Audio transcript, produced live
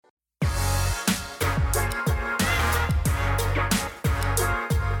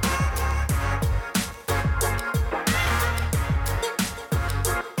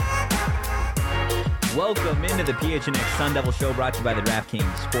Welcome into the PHNX Sun Devil Show, brought to you by the DraftKings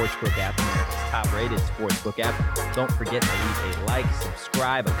Sportsbook app, America's top-rated sportsbook app. Don't forget to leave a like,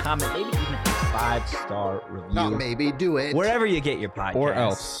 subscribe, a comment, maybe even a 5-star review. Not maybe, do it. Wherever you get your podcast. Or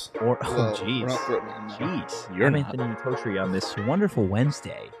else. Or, Whoa, jeez. we're not threatening them. Jeez. You're I'm not. Anthony Totri on this wonderful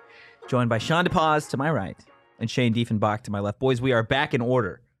Wednesday, joined by Sean DePaz to my right and Shane Diefenbach to my left. Boys, we are back in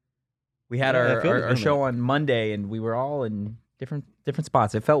order. We had Yeah, it feels our good, show on Monday, and we were all in different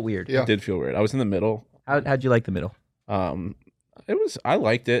spots. It felt weird. Yeah. It did feel weird. I was in the middle. How'd you like the middle? I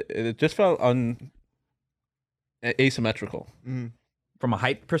liked it. It just felt asymmetrical. From a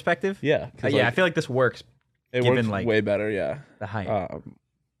height perspective? Yeah. 'cause, I feel like this works. it given, works like, way better. Yeah. The height.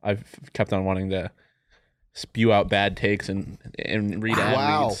 I've kept on wanting to spew out bad takes and read ad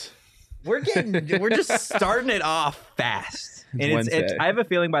Wow. reads. We're just starting it off fast. It's And Wednesday. I have a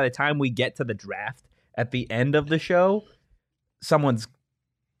feeling by the time we get to the draft at the end of the show, someone's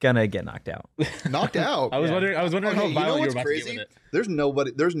gonna get knocked out. Knocked out. I was Yeah. wondering Okay, how you know violent you what's were about crazy? to get with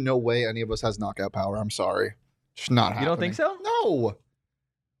it. There's no way any of us has knockout power. I'm sorry. Just not happening. You don't think so? No.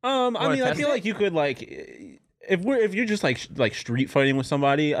 I wanna mean, I test feel it? like you could if you're just like street fighting with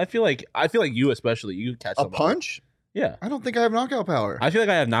somebody. I feel like you especially you could catch A somebody. punch? Yeah. I don't think I have knockout power. I feel like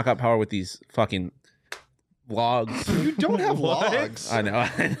I have knockout power with these fucking logs. You don't have What? logs. I know.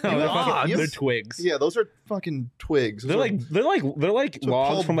 They're, logs? they're twigs. Yeah, those are fucking twigs. They're like That's what logs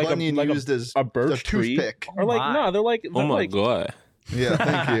Paul from like Bunyan a used as a birch a tree. toothpick. Or like my. no, they're like god. Yeah,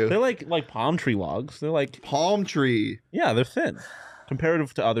 thank they're you. like palm tree logs. They're like Palm tree. yeah, they're thin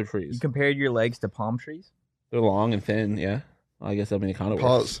comparative to other You trees. compared your legs to palm trees? They're long and thin. Yeah, I guess that mean it kind of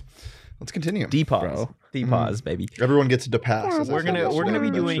Pause. Let's continue. D-pause. Bro. D-pause, baby. Everyone gets to pass. as I We're said gonna yesterday be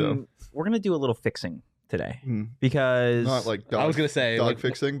on the show. doing we're gonna do a little fixing today. Hmm. Because Not like dog, I was gonna say dog like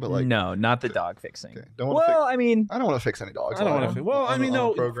fixing, but like no, not the dog fixing. okay. Don't want to Well, I mean, I don't want to fix any dogs. I don't want on- to. Well, I on- mean, on no.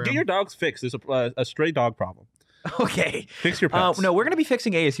 the program. Get your dogs fixed. There's a stray dog problem. okay. Fix your pets. No, we're gonna be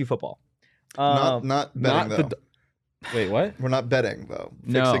fixing ASU football. not betting not though. the. Wait, what? We're not betting though.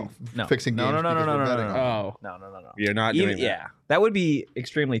 No, no. Fixing No, games no, no, because no, we're no, no, betting no, on them. Oh, No. you're not Even- doing that. yeah, that would be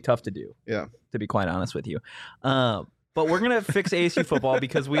extremely tough to do. Yeah. To be quite honest with you. But we're gonna fix ASU football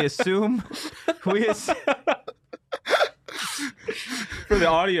because we assume For the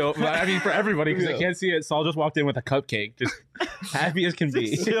audio, I mean for everybody because Yeah. they can't see it. Saul just walked in with a cupcake, just happy as can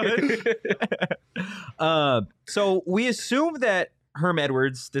be. So we assume that Herm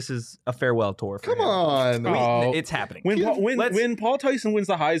Edwards, this is a farewell tour for Come him. on. Oh. It's happening. When Paul Tyson wins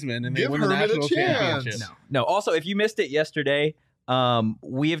the Heisman and they Give win the Herman a national chance. championship. No. Also, if you missed it yesterday,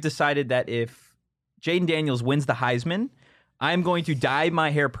 we have decided that if Jaden Daniels wins the Heisman, I'm going to dye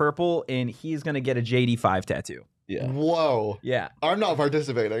my hair purple and he's going to get a JD5 tattoo. Yeah. Whoa. Yeah. I'm not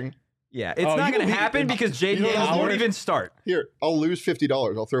participating. Yeah. It's Oh, not you going to beat- happen because Jaden You know Daniels how won't hard- even start. Here, I'll lose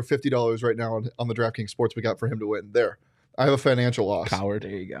 $50. I'll throw $50 right now on the DraftKings Sportsbook app for him to win. There. I have a financial loss. Coward.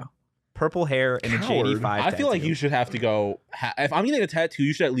 There you go. Purple hair and a Coward. JD5 I feel like tattoo. you should have to go. If I'm getting a tattoo,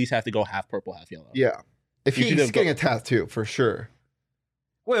 you should at least have to go half purple, half yellow. Yeah. If You should he's have getting a tattoo, for sure.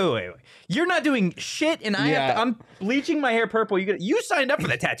 Wait. You're not doing shit, and I'm bleaching my hair purple. You signed up for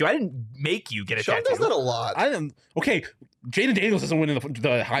that tattoo. I didn't make you get a Sean tattoo. does that a lot. I am okay. Jaden Daniels doesn't win the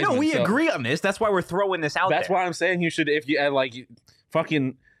Heisman. No, we so agree on this. That's why we're throwing this out That's there. why I'm saying you should. If you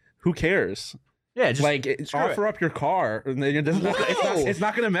fucking, who cares? Yeah, just Like screw offer up your car, and then it's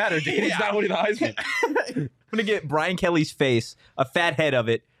not going to matter. Jaden's not winning the Heisman. I'm gonna get Brian Kelly's face, a fat head of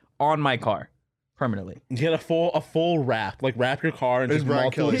it, on my car permanently. Get a full wrap, like wrap your car and There's just Brian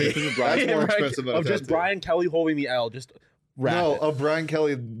multiple Kelly. pictures of That's Brian, more expensive than a of just tattoo. Brian Kelly holding the L. Just wrap No, it. of Brian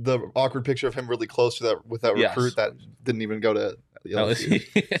Kelly, the awkward picture of him really close to that with that Yes. recruit that didn't even go to LSU.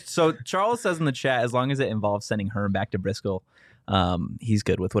 So Charles says in the chat, as long as it involves sending Herm back to Bristol, he's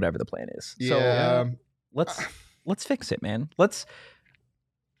good with whatever the plan is. So Yeah. let's fix it, man. Let's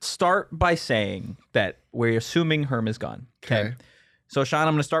start by saying that we're assuming Herm is gone. Okay. So Sean,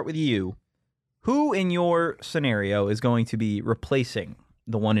 I'm going to start with you. Who in your scenario is going to be replacing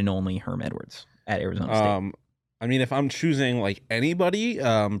the one and only Herm Edwards at Arizona State? I mean, if I'm choosing like anybody,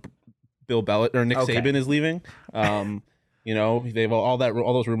 Bill Belichick or Nick Okay. Saban is leaving. You know, they've all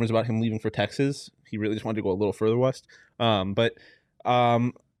those rumors about him leaving for Texas. He really just wanted to go a little further west. But how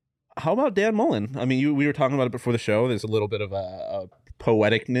about Dan Mullen? I mean, we were talking about it before the show. There's a little bit of a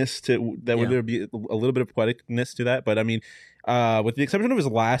poeticness to that. Yeah. Would there be a little bit of poeticness to that? But I mean, with the exception of his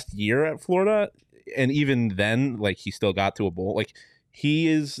last year at Florida, and even then, like he still got to a bowl. Like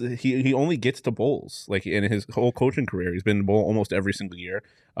he only gets to bowls. Like in his whole coaching career, he's been in bowl almost every single year.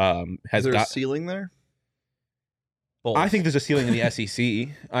 Is there a ceiling there? Bowls. I think there's a ceiling in the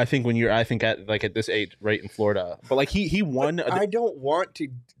SEC. I think at this age, right in Florida, but like he won. I don't want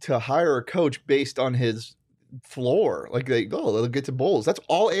to hire a coach based on his floor. Like they'll get to bowls. That's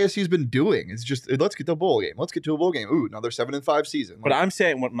all ASU's been doing. It's just let's get to a bowl game. Let's get to a bowl game. Ooh, another 7-5 season. But I'm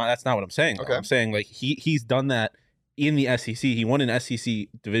saying that's not what I'm saying. Though. Okay. I'm saying like he's done that in the SEC. He won an SEC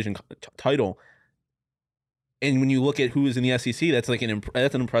division title. And when you look at who is in the SEC, that's like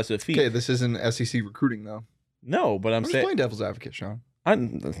that's an impressive feat. Okay, this isn't SEC recruiting though. No, but I'm just saying playing devil's advocate, Sean. I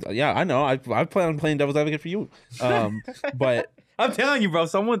know. I plan on playing devil's advocate for you. But I'm telling you, bro,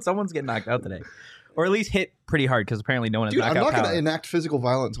 someone's getting knocked out today, or at least hit pretty hard because apparently no one has knockout I'm not power. going to enact physical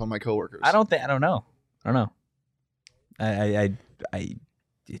violence on my coworkers. I don't know. I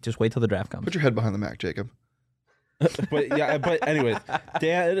just wait till the draft comes. Put your head behind the Mac, Jacob. But anyways,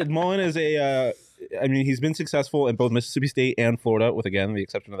 Dan Mullen is he's been successful in both Mississippi State and Florida, with again the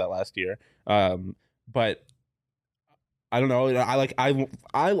exception of that last year. But I don't know. I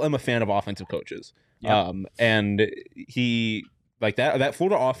am a fan of offensive coaches. Yeah. And he like that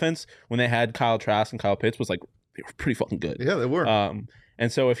Florida offense when they had Kyle Trask and Kyle Pitts was like they were pretty fucking good. Yeah, they were.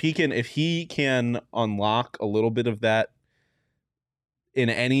 And so if he can unlock a little bit of that in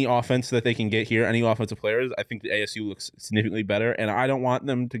any offense that they can get here, any offensive players, I think the ASU looks significantly better. And I don't want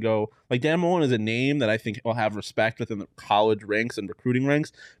them to go like Dan Mullen is a name that I think will have respect within the college ranks and recruiting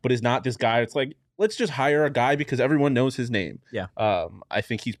ranks, but is not this guy. It's like, let's just hire a guy because everyone knows his name. Yeah. I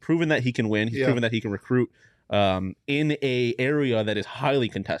think he's proven that he can win. He's proven that he can recruit in a area that is highly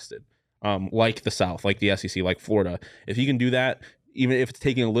contested, like the South, like the SEC, like Florida. If he can do that, even if it's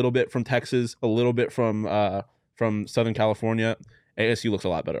taking a little bit from Texas, a little bit from Southern California, ASU looks a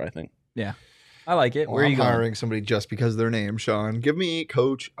lot better, I think. Yeah. I like it. Well, Where are you going? hiring somebody just because of their name, Sean. Give me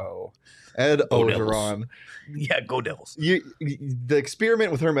Coach O. Ed Go Orgeron. Yeah, go Devils. The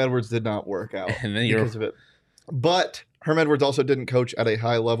experiment with Herm Edwards did not work out And then because of it. But Herm Edwards also didn't coach at a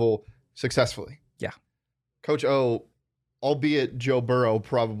high level successfully. Yeah. Coach O, albeit Joe Burrow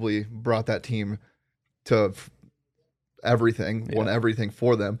probably brought that team to everything, won everything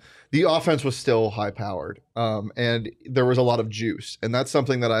for them. The offense was still high powered. And there was a lot of juice. And that's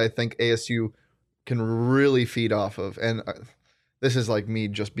something that I think ASU can really feed off of. And this is like me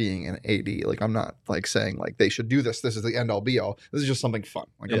just being an AD. Like I'm not like saying like they should do this. This is the end all be all. This is just something fun.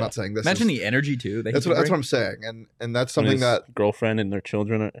 Like I'm not saying this. Imagine the energy too. That's what I'm saying. And that's something that girlfriend and her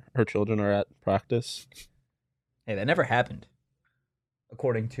children are at practice. Hey, that never happened.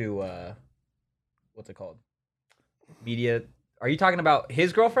 According to what's it called? Media. Are you talking about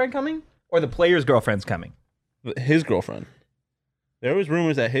his girlfriend coming or the player's girlfriend's coming? His girlfriend. There was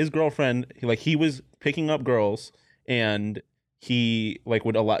rumors that his girlfriend, he was picking up girls, and he would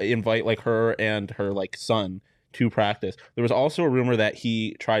invite her and her son to practice. There was also a rumor that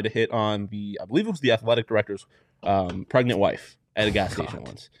he tried to hit on I believe it was the athletic director's pregnant wife at a gas station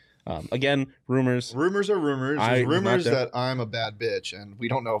once. Again, rumors. Rumors are rumors. There's rumors that I'm a bad bitch, and we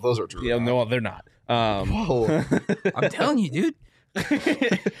don't know if those are true. Yeah, no, they're not. Whoa. I'm telling you, dude.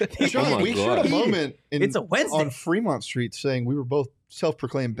 Sean, we shared a moment it's a Wednesday on Fremont Street saying we were both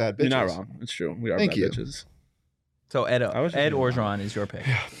self-proclaimed bad bitches. You're not wrong. It's true. We are Thank bad you. bitches. So Ed Orgeron is your pick.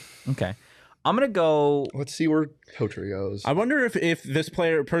 Yeah. Okay. I'm gonna go. Let's see where Totri goes. I wonder if this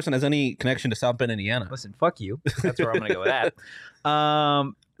person has any connection to South Bend, Indiana. Listen, fuck you. That's where I'm gonna go with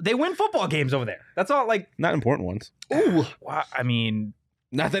that. They win football games over there. That's all. Not important ones. Ooh. Well, I mean,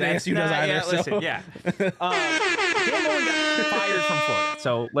 not that ASU does either. Yeah, listen, yeah. Dan Mullen got fired from Florida,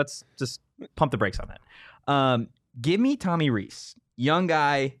 so let's just pump the brakes on that. Give me Tommy Rees, young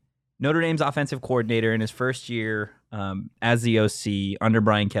guy, Notre Dame's offensive coordinator in his first year as the OC under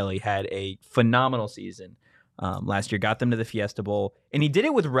Brian Kelly, had a phenomenal season last year. Got them to the Fiesta Bowl, and he did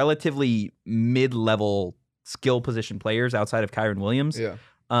it with relatively mid-level skill position players outside of Kyron Williams. Yeah.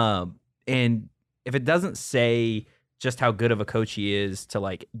 And if it doesn't say just how good of a coach he is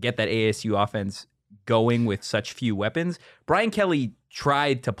to get that ASU offense going with such few weapons, Brian Kelly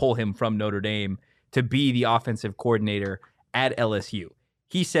tried to pull him from Notre Dame to be the offensive coordinator at LSU.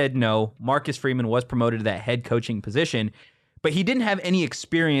 He said no. Marcus Freeman was promoted to that head coaching position, but he didn't have any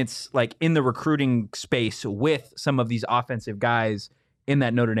experience in the recruiting space with some of these offensive guys in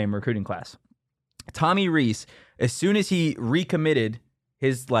that Notre Dame recruiting class. Tommy Rees, as soon as he recommitted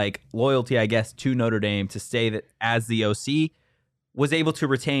his loyalty, I guess, to Notre Dame to stay that as the OC, was able to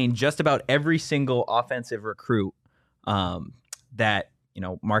retain just about every single offensive recruit that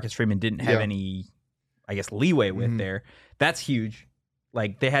Marcus Freeman didn't have any, I guess, leeway with there. That's huge.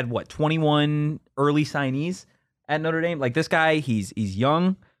 They had 21 early signees at Notre Dame. This guy, he's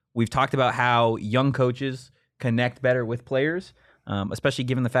young. We've talked about how young coaches connect better with players. especially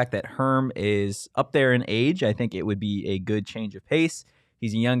given the fact that Herm is up there in age. I think it would be a good change of pace.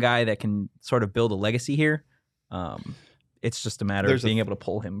 He's a young guy that can sort of build a legacy here. It's just a matter of being able to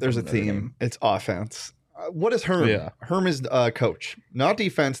pull him. There's a theme. Game. It's offense. What is Herm? Yeah. Herm is coach, not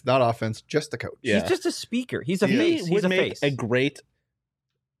defense, not offense, just the coach. Yeah. He's just a speaker. He's a He face. He's would a make face. a great,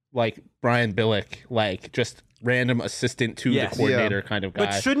 like, Brian Billick, like, just random assistant to Yes. the coordinator kind of guy.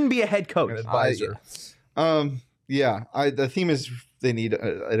 but shouldn't be a head coach. An advisor. The theme is they need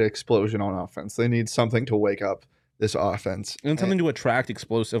an explosion on offense. They need something to wake up this offense and something to attract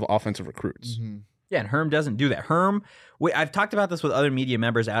explosive offensive recruits. Mhm. Yeah, and Herm doesn't do that. Herm, I've talked about this with other media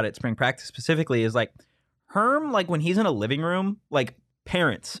members out at spring practice specifically, is like Herm, like when he's in a living room, like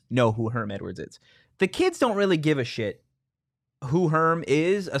parents know who Herm Edwards is. The kids don't really give a shit who Herm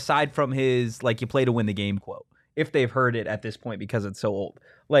is aside from his, like, you play to win the game quote, if they've heard it at this point because it's so old.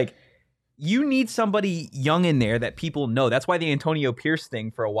 Like, you need somebody young in there that people know. That's why the Antonio Pierce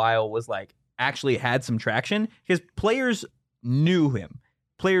thing for a while was like actually had some traction because players knew him.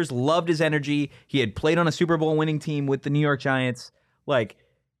 Players loved his energy. He had played on a Super Bowl winning team with the New York Giants. Like,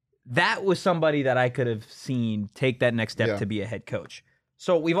 that was somebody that I could have seen take that next step to be a head coach.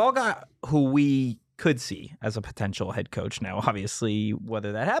 So we've all got who we could see as a potential head coach now. Obviously,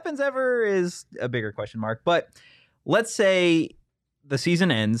 whether that happens ever is a bigger question mark. But let's say the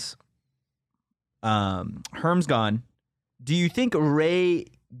season ends. Herm's gone. Do you think Ray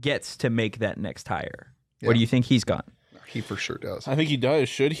gets to make that next hire? Or do you think he's gone? He for sure does. I think he does.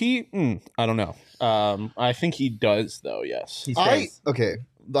 Should he? I don't know. I think he does, though. Yes. I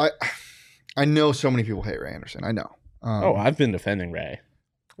know so many people hate Ray Anderson. I know. I've been defending Ray.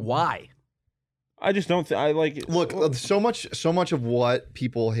 Why? I just don't think I like. Look, so much of what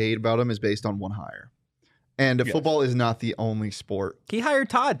people hate about him is based on one hire, and football is not the only sport. He hired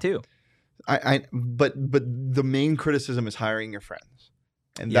Todd too. But the main criticism is hiring your friends,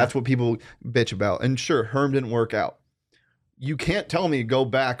 and that's what people bitch about. And sure, Herm didn't work out. You can't tell me go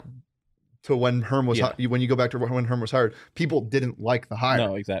back to when Herm was when you go back to when Herm was hired. People didn't like the hire.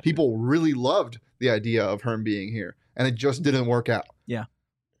 No, exactly. People really loved the idea of Herm being here, and it just didn't work out. Yeah,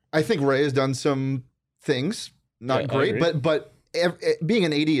 I think Ray has done some things not great, but being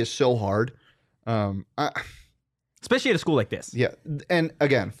an AD is so hard. Especially at a school like this. Yeah. And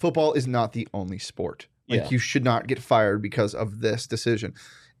again, football is not the only sport. Like you should not get fired because of this decision.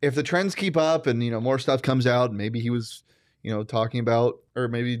 If the trends keep up and, more stuff comes out, maybe he was, talking about, or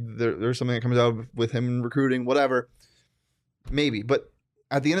maybe there's something that comes out with him in recruiting, whatever. Maybe. But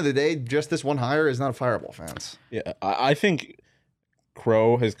at the end of the day, just this one hire is not a fireable, fans. Yeah. I think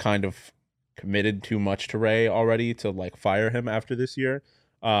Crow has kind of committed too much to Ray already to like fire him after this year.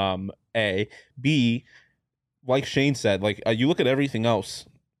 A. B, like Shane said, like you look at everything else,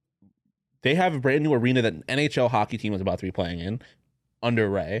 they have a brand new arena that an NHL hockey team is about to be playing in under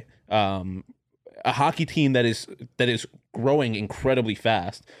Ray. A hockey team that is growing incredibly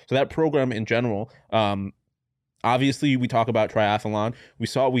fast. So that program in general, obviously we talk about triathlon. We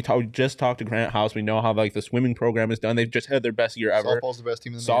just talked to Grant House. We know how like the swimming program is done. They've just had their best year ever. Softball's the best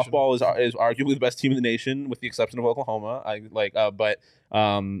team in the nation. Softball is arguably the best team in the nation, with the exception of Oklahoma.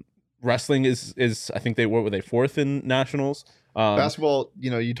 Wrestling is I think were they fourth in nationals. Basketball,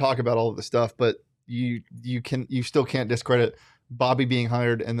 you talk about all of the stuff, but you still can't discredit Bobby being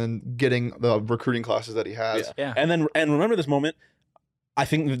hired and then getting the recruiting classes that he has. Yeah. And remember this moment. I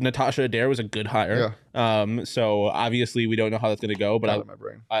think Natasha Adair was a good hire. Yeah. So obviously we don't know how that's going to go, but I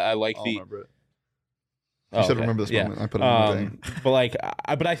like I'll the. remember it. I said remember this moment. I put it in the thing.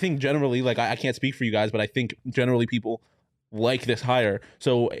 But I think generally, like I can't speak for you guys, but I think generally people like this hire.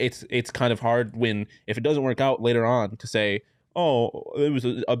 So it's kind of hard if it doesn't work out later on to say, oh, it was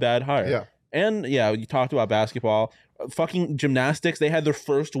a bad hire. Yeah. And you talked about basketball. Fucking gymnastics, they had their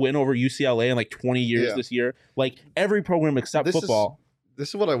first win over UCLA in like 20 years this year. Like every program except football. This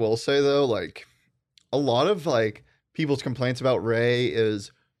is what I will say though. Like a lot of like people's complaints about Ray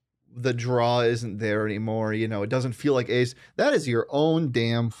is the draw isn't there anymore. It doesn't feel like Ace. That is your own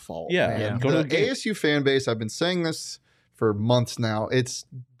damn fault. Yeah. Man. Go to the game. ASU fan base. I've been saying this for months now. It's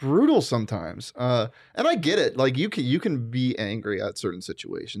brutal sometimes. And I get it. Like you can be angry at certain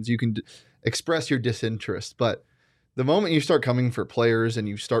situations. You can express your disinterest, but the moment you start coming for players and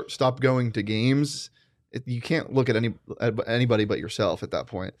you stop going to games, you can't look at anybody but yourself at that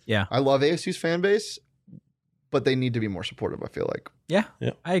point. Yeah. I love ASU's fan base, but they need to be more supportive, I feel like. Yeah.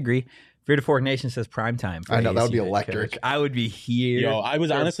 I agree. Fear to Fork Nation says prime time. I know, that would be electric. I would be here. Yo, I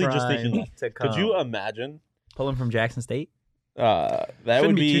was honestly just thinking, could you imagine pulling from Jackson State? That Shouldn't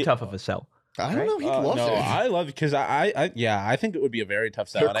would be too tough of a sell. I don't know. He loves it. I love it because I think it would be a very tough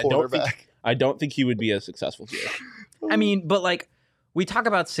sell. Their quarterback. I don't think he would be as successful here. I mean, but like we talk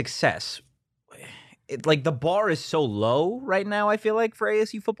about success, like the bar is so low right now. I feel like for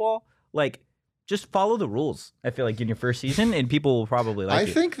ASU football, like just follow the rules. I feel like in your first season, and people will probably like.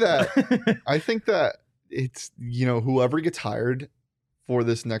 I think that it's whoever gets hired for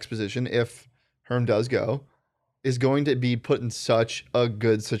this next position, if Herm does go, is going to be put in such a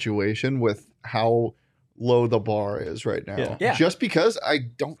good situation with how low the bar is right now. Yeah. Just because I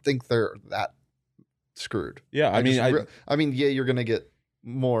don't think they're that screwed. Yeah, I mean, yeah, you're gonna get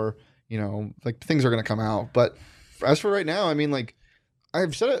more, like things are gonna come out. But as for right now, I mean, like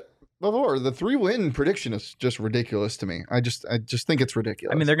I've said it before, the 3-win prediction is just ridiculous to me. I just think it's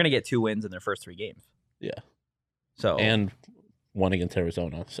ridiculous. I mean, they're going to get 2 wins in their first 3 games. Yeah. So and one against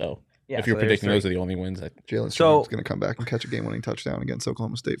Arizona. So yeah, if you're predicting those are the only wins, Jalen Strong's going to come back and catch a game-winning touchdown against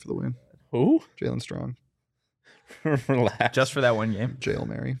Oklahoma State for the win. who? Jalen Strong, Relax. just for that one game. Jail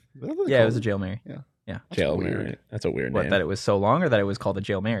Mary. Yeah, it was a Jail Mary. Yeah. Yeah. Jail weird. Mary. That's a weird What, name. that it was so long, or that it was called a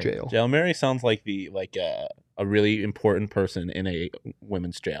Jail Mary? Jail. Jail Mary sounds like a really important person in a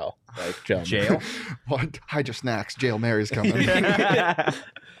women's jail. Like Jail? What? Hide your snacks. Jail Mary's coming.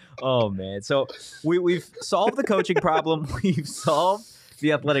 Oh man! So we've solved the coaching problem. We've solved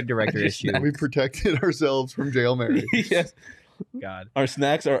the athletic director issue. We protected ourselves from Jail Mary. Yes. God. Our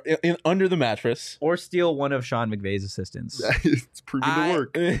snacks are under the mattress. Or steal one of Sean McVay's assistants. It's proven to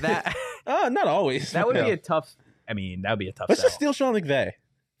work. That Not always. that would Yeah. be a tough. I mean, that would be a tough. Let's just sell. steal Sean McVay.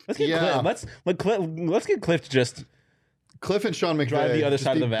 Let's get Yeah. Cliff. Let's get Cliff to just. Cliff and Sean McVay Drive the other just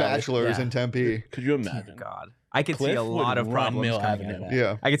side of be the valley. bachelors Yeah. in Tempe. Could you imagine? God, I could see Cliff a lot would of run problems Mill coming out Avenue. of that.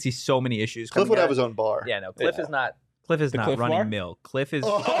 Yeah. I could see so many issues. Cliff coming would out have of his own bar. Yeah, no, Cliff Yeah. is not. Cliff is The not Cliff running bar? Mill. Cliff is.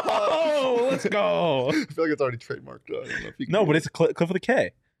 Oh, let's go. I feel like it's already trademarked. I don't know if you can No, do but it. it's Cliff with a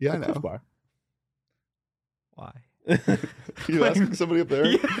K. Yeah, I The Cliff know. Bar. Why? You asking somebody up there?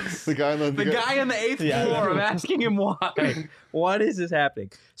 Yes. The guy on The guy on the 8th Yeah. floor. I'm asking him why. What is this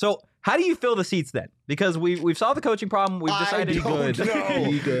happening? So, how do you fill the seats then? Because we've solved the coaching problem. We've decided I don't know.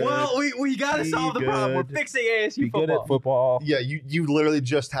 Be good. Well, we got to Be solve the problem. We're good. fixing ASU Be good football. at football. Yeah, you literally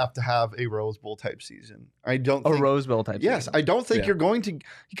just have to have a Rose Bowl type season. I don't A think, Rose Bowl type. Yes, season. I don't think Yeah. you're going to,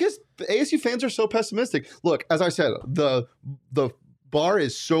 because the ASU fans are so pessimistic. Look, as I said, the bar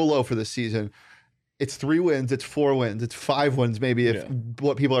is so low for this season. It's 3 wins, it's 4 wins, it's 5 wins, maybe if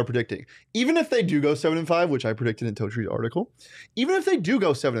what people are predicting. Even if they do go 7-5, which I predicted in Totri's article, even if they do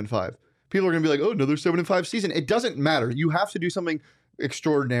go 7-5, people are going to be like, "Oh, another 7-5 season." It doesn't matter. You have to do something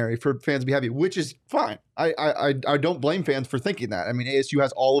extraordinary for fans to be happy, which is fine. I don't blame fans for thinking that. I mean, ASU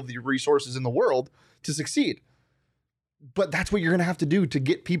has all of the resources in the world to succeed. But that's what you're going to have to do to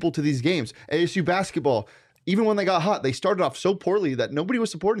get people to these games. ASU basketball, even when they got hot, they started off so poorly that nobody was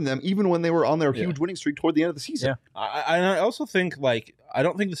supporting them, even when they were on their huge winning streak toward the end of the season. Yeah. I also think I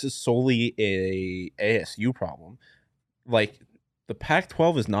don't think this is solely a ASU problem. Like the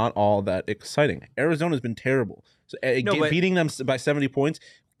Pac-12 is not all that exciting. Arizona's been terrible. So but- beating them by 70 points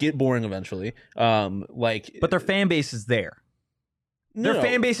get boring eventually. But their fan base is there. Their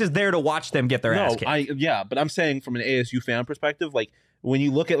fan base is there to watch them get their ass kicked. But I'm saying from an ASU fan perspective, like when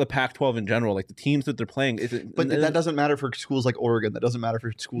you look at the Pac-12 in general, like the teams that they're playing, But that doesn't matter for schools like Oregon. That doesn't matter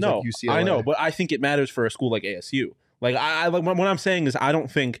for schools like UCLA. I know, but I think it matters for a school like ASU. Like what I'm saying is I don't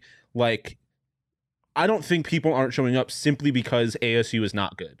think people aren't showing up simply because ASU is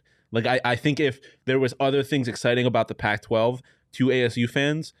not good. Like I think if there was other things exciting about the Pac-12 to ASU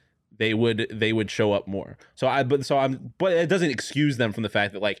fans, they would show up more. But it doesn't excuse them from the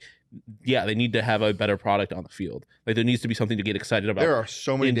fact that they need to have a better product on the field. Like there needs to be something to get excited about. There are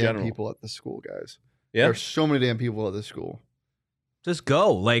so many in damn general. people at this school, guys. Yeah. There are so many damn people at this school. Just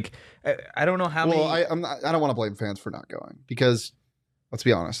go. Like I don't know how many. I don't want to blame fans for not going because, let's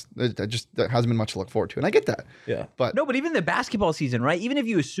be honest, there hasn't been much to look forward to, and I get that. Yeah. But No, but even the basketball season, right? Even if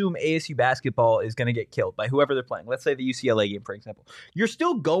you assume ASU basketball is going to get killed by whoever they're playing, let's say the UCLA game, for example, you're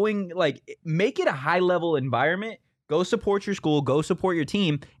still going, make it a high-level environment. Go support your school. Go support your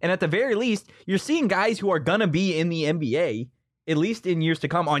team. And at the very least, you're seeing guys who are going to be in the NBA, at least in years to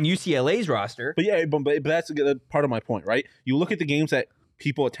come, on UCLA's roster. But that's a part of my point, right? You look at the games that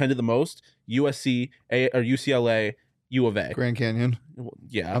people attended the most: USC, or UCLA, U of A. Grand Canyon,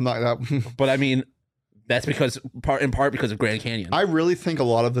 Yeah, I'm not that. but I mean, that's in part because of Grand Canyon. I really think a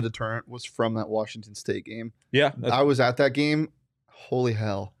lot of the deterrent was from that Washington State game. yeah, I was at that game. Holy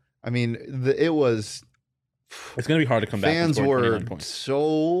hell! I mean, it was. it's going to be hard to come back. Fans and score were 29 points.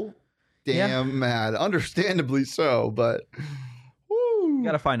 so damn mad, understandably so. But woo. You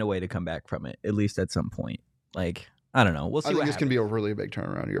got to find a way to come back from it, at least at some point. I don't know. We'll see I think what this can happens. be a really big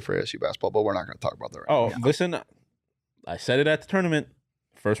turnaround year for ASU basketball, but we're not going to talk about that right Oh, now. listen, I said it at the tournament.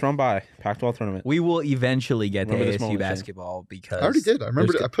 First round bye, Pac-12 tournament. We will eventually get to Remember this ASU moment, Shane. basketball because I already did. I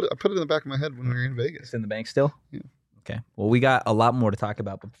remember. there's- I put it in the back of my head when we were in Vegas. It's in the bank still? Yeah. Okay. Well, we got a lot more to talk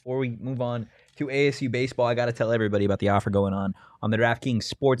about. But before we move on to ASU baseball, I got to tell everybody about the offer going on the DraftKings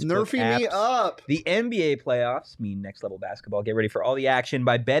Sportsbook Nerfing me apps. up. The NBA playoffs mean next level basketball. Get ready for all the action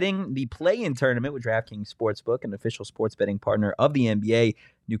by betting the play-in tournament with DraftKings Sportsbook, an official sports betting partner of the NBA.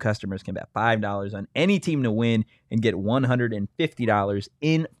 New customers can bet $5 on any team to win and get $150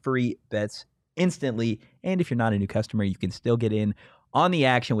 in free bets instantly. And if you're not a new customer, you can still get in on the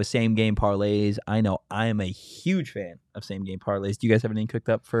action with same game parlays. I know I am a huge fan of same game parlays. Do you guys have anything cooked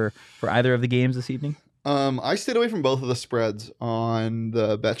up for either of the games this evening? I stayed away from both of the spreads on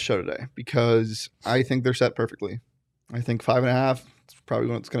the bet show today because I think they're set perfectly. I think 5.5 is probably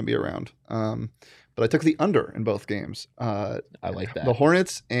what it's going to be around. But I took the under in both games. I like that. The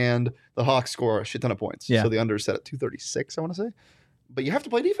Hornets and the Hawks score a shit ton of points. Yeah. So the under is set at 236, I want to say. But you have to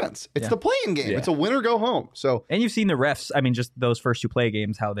play defense. It's Yeah. the playing game. Yeah. It's a win or go home. So And you've seen the refs. I mean, just those first two play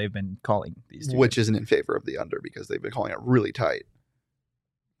games, how they've been calling these two. which isn't in favor of the under because they've been calling it really tight.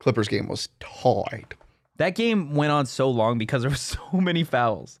 Clippers game was tight. That game went on so long because there were so many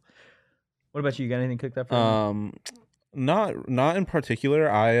fouls. What about you? You got anything cooked up for me? Not in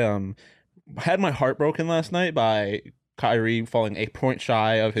particular. I had my heart broken last night by Kyrie falling 8 points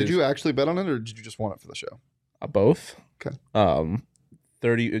shy of his. Did you actually bet on it or did you just want it for the show? Both? Okay.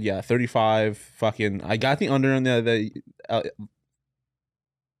 35 fucking. I got the under on the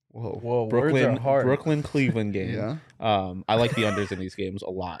Whoa. Whoa, words are hard. Brooklyn Cleveland game. Yeah. I like the unders in these games a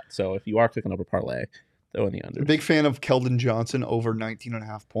lot. So if you are clicking up a parlay, throw in the under. Big fan of Keldon Johnson over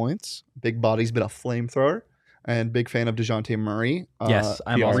 19.5 points. Big body's been a flamethrower. And big fan of DeJounte Murray. Yes,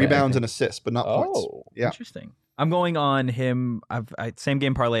 I'm also Rebounds and assists, but not points. Oh, Yeah. Interesting. I'm going on him. Same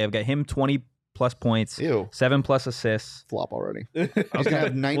game parlay. I've got him 20 plus points, Ew. 7 plus assists. Flop already. He's going to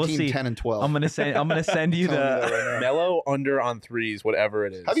have 19, see. 10, and 12. I'm gonna send you Tell me that the. right now. Mellow under on threes, whatever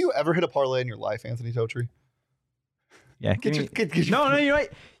it is. Have you ever hit a parlay in your life, Anthony Totri? Yeah, Get your, get your, no, you know what?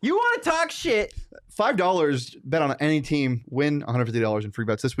 You want to talk shit? $5 bet on any team, win $150 in free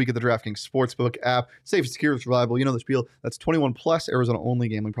bets this week at the DraftKings Sportsbook app. Safe, secure, reliable. You know the spiel. That's 21 plus. Arizona only.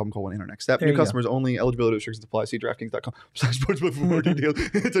 Gambling problem? Call 1-800-NEXT step. There New you go. customers only. Eligibility restrictions apply. See DraftKings.com/sportsbook for more details.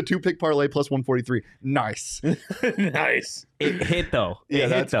 It's a 2-pick parlay plus 143. Nice. Nice. It hit though. Yeah, It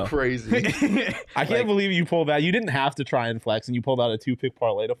that's hit, though. crazy. I can't believe you pulled that. You didn't have to try and flex, and you pulled out a 2-pick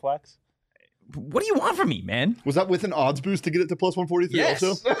parlay to flex. What do you want from me, man? Was that with an odds boost to get it to plus 143 Yes.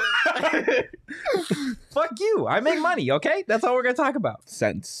 also? Fuck you. I make money. Okay, that's all we're gonna talk about.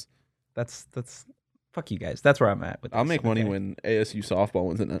 Sense. That's. Fuck you guys. That's where I'm at with. I'll this, make money okay? when ASU softball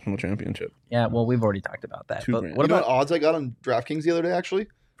wins the national championship. Yeah. Well, we've already talked about that. $2 But grand. what You know about what odds I got on DraftKings the other day, actually?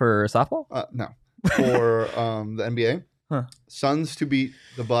 for softball? No. For the NBA. Huh. Suns to beat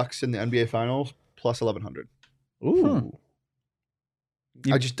the Bucks in the NBA Finals plus 1,100. Ooh.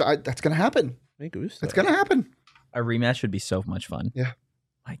 You- That's going to happen. Hey, Goose. That's going to happen. A rematch would be so much fun. Yeah.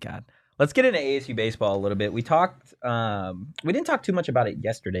 My God. Let's get into ASU baseball a little bit. We talked. We didn't talk too much about it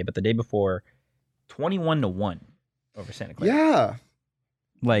yesterday, but the day before, 21-1 over Santa Clara. Yeah.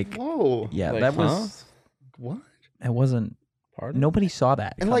 Like, Whoa. yeah, Like, that was. What? It wasn't. Pardon? Nobody saw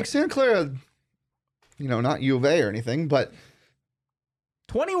that. And like Santa Clara, not U of A or anything, but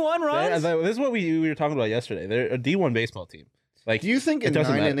 21 Yeah, runs. this is what we were talking about yesterday. They're a D1 baseball team. Like, do you think it in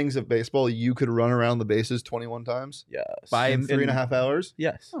doesn't 9 matter. innings of baseball you could run around the bases 21 times yes. By- in 3.5 hours?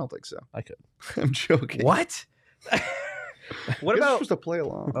 Yes, I don't think so. I could. I'm joking. What? What You're about? supposed to play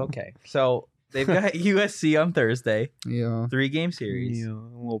along? Okay, so they've got USC on Thursday, Yeah. 3-game series. Yeah,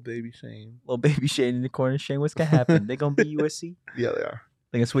 little baby Shane. Little baby Shane in the corner. Shane, what's gonna happen? They gonna beat USC? Yeah, they are.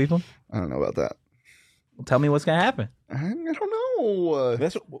 They gonna sweep them? I don't know about that. Well, tell me what's gonna happen. I don't know.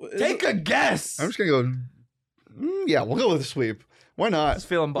 That's Take a guess. I'm just gonna go. Yeah, we'll go with the sweep. Why not? Just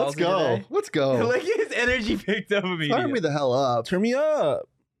feeling Let's ballsy go. today. Let's go. Like his energy picked up Fire immediately. me the hell up. turn me up.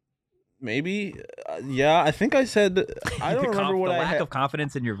 Maybe. Yeah, I think I said. I don't remember what the I lack had. of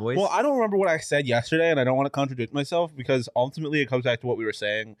confidence in your voice. Well, I don't remember what I said yesterday, and I don't want to contradict myself because ultimately it comes back to what we were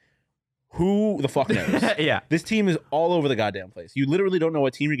saying. Who the fuck knows? yeah. This team is all over the goddamn place. You literally don't know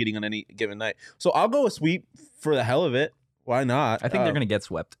what team you're getting on any given night. So I'll go a sweep for the hell of it. Why not? I think they're gonna get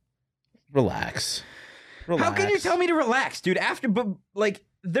swept. Relax. How can you tell me to relax, dude? But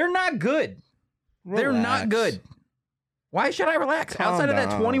they're not good. They're not good. Why should I relax? Calm Outside of that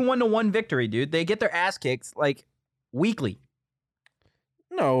down. 21-1 victory, dude, they get their ass kicked like weekly.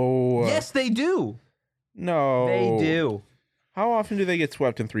 No. Yes, they do. No. They do. How often do they get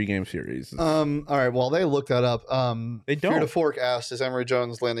swept in 3-game series? All right. Well, they looked that up. They Fear don't. to Fork asked, "Is Emory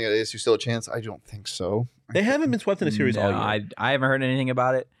Jones landing at ASU still a chance?" I don't think so. They haven't been swept in a series all No, year. I haven't heard anything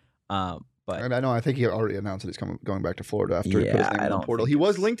about it. But I know. I think he already announced that he's going back to Florida after he put his Yeah, name I in the don't portal. think He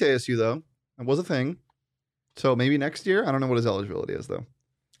was it's- linked to ASU though. It was a thing. So maybe next year. I don't know what his eligibility is though.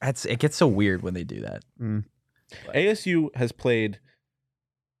 it gets so weird when they do that. ASU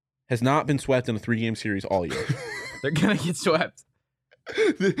has not been swept in a 3-game series all year. They're gonna get swept.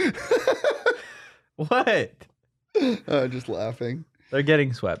 What? Just laughing. They're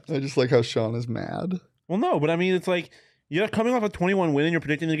getting swept. I just like how Sean is mad. Well, no, but I mean, it's like you're coming off a 21 win and you're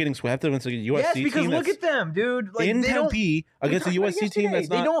predicting they're getting swept against like a USC Yes, because team look that's at them, dude. Like, in they don't- Tempe against a we talked USC about team yesterday. that's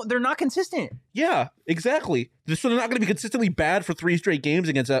not. They don't. They're not consistent. Yeah, exactly. So they're not going to be consistently bad for 3 straight games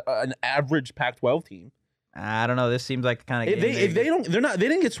against an average Pac-12 team. I don't know. This seems like the kind of If they don't, they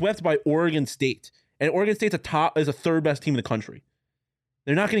didn't get swept by Oregon State, and Oregon State's is a 3rd best team in the country.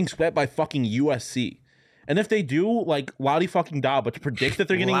 They're not getting swept by fucking USC. And if they do, like Lottie fucking da, but to predict that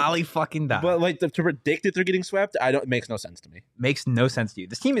they're getting, lolly fucking die. but like to predict that they're getting swept, it makes no sense to me. Makes no sense to you.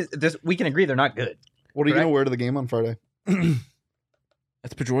 This team is. We can agree they're not good. What are you Correct. gonna wear to the game on Friday?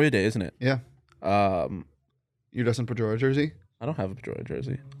 It's Pedroia Day, isn't it? Yeah. Um, You dressed in Pedroia jersey? I don't have a Pedroia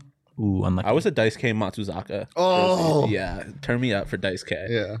jersey. Ooh, unlucky. I was a Dice K Matsuzaka. Oh. jersey. Yeah, turn me up for Dice K.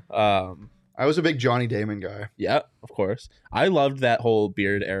 Yeah. I was a big Johnny Damon guy. Yeah, of course. I loved that whole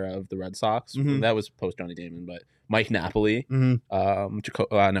beard era of the Red Sox. Mhm. That was post Johnny Damon, but Mike Napoli. Mm-hmm.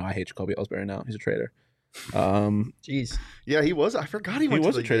 No, I hate Jacoby Ellsbury now. He's a traitor. Jeez. Yeah, he was. I forgot he He went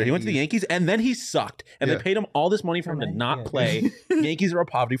was to a traitor. He went to the Yankees, and then he sucked. And Yeah. they paid him all this money for him to not play. Yankees are a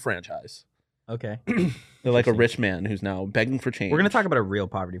poverty franchise. Okay. They're like a rich man who's now begging for change. We're gonna talk about a real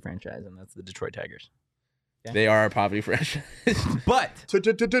poverty franchise, and that's the Detroit Tigers. They are a poverty franchise. But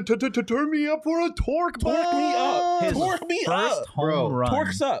Turn me up for a torque. Torque me up. his Torque me first up. home Bro. run.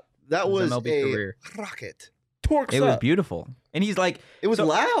 Torque's up. That His was MLB a career. rocket. Torque's It was up. beautiful, and he's like, It was So,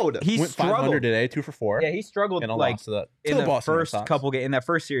 loud. he Went 500 struggled. today, 2 for 4. Yeah, he struggled and a like loss to the in the Boston Red first Sox. couple in that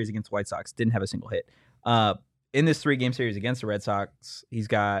first series against the White Sox. Didn't have a single hit. In this 3-game series against the Red Sox, he's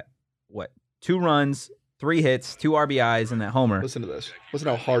got 2 runs, 3 hits, 2 RBIs, and that homer. Listen to this. Listen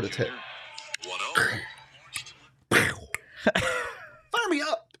how hard it's hit. Fire me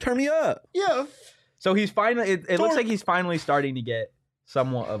up. Turn me up. Yeah. So he's finally. It looks Torque. like he's finally starting to get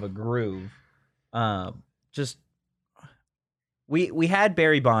somewhat of a groove. Just we had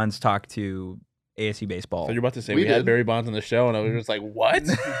Barry Bonds talk to ASU baseball. So you're about to say We we had did. Barry Bonds on the show, and I was just like, what?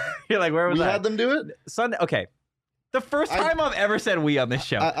 You're like, where was We that? had them do it. Sunday. Okay, the first I- time I've ever said we on this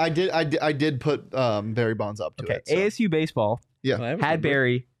show. I did put Barry Bonds up to okay, it. so. ASU baseball Yeah. I haven't had remembered.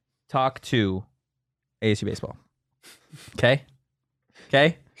 Barry talk to ASU baseball. Okay.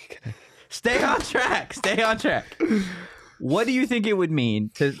 Okay. Stay on track. Stay on track. What do you think it would mean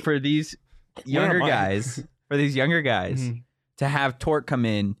for these Where younger am I? guys? For these younger guys Mhm. to have Torque come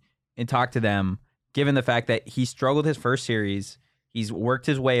in and talk to them, given the fact that he struggled his first series, he's worked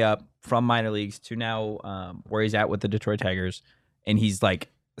his way up from minor leagues to now where he's at with the Detroit Tigers, and he's like,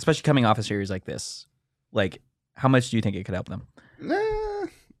 especially coming off a series like this, like, how much do you think it could help them? Nah,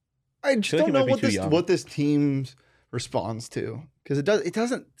 I just feel like don't he know might be too young. what this team responds to, because it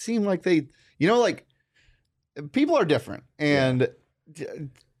doesn't seem like they, like, people are different, and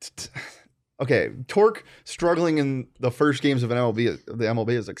okay, Torque struggling in the first games of the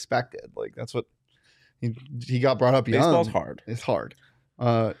MLB is expected. Like, that's what he got brought up young. Baseball's hard. It's hard.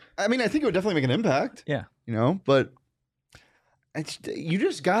 I mean, I think it would definitely make an impact. Yeah. But you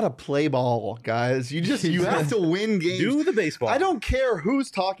just gotta play ball, guys. You have to win games. Do the baseball. I don't care who's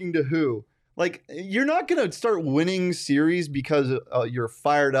talking to who. Like, you're not gonna start winning series because you're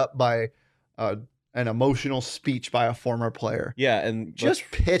fired up by an emotional speech by a former player. Yeah, and Just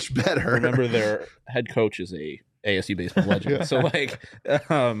pitch better. remember their head coach is a ASU baseball legend. Yeah. So like,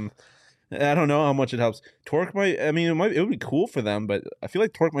 I don't know how much it helps. Torque might. I mean, it would be cool for them, but I feel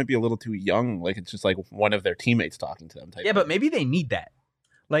like Torque might be a little too young. Like it's just like one of their teammates talking to them. Type Yeah, thing. but maybe they need that.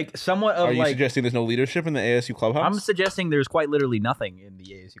 Like, somewhat of Are you like, suggesting there's no leadership in the ASU clubhouse? I'm suggesting there's quite literally nothing in the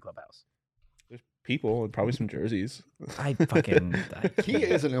ASU clubhouse. There's people and probably some jerseys. I fucking. He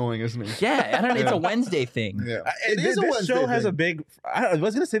is annoying, isn't he? Yeah, I don't know. It's Yeah. a Wednesday thing. Yeah. This show has a big. I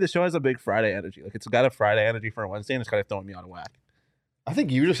was gonna say the show has a big Friday energy. Like it's got a Friday energy for a Wednesday, and it's kind of throwing me out of whack. I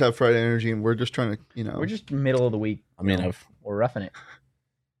think you just have Friday energy, and we're just trying to, We're just middle of the week. I mean, you know, we're roughing it.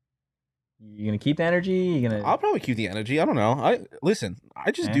 You gonna keep the energy? You gonna? I'll probably keep the energy. I don't know. I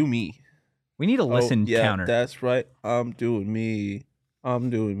just Yeah. do me. We need a listen yeah, counter. That's right. I'm doing me. I'm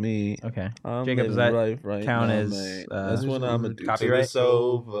doing me. Okay. I'm Jacob, does living that life right count now, as, mate. uh, That's what I'm gonna do. copyright? Till it's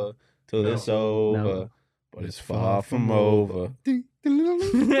over. Till it's over. No. but it's far from over.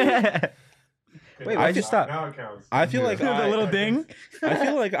 Wait, why'd you stop? Now it counts. I feel like The little ding. I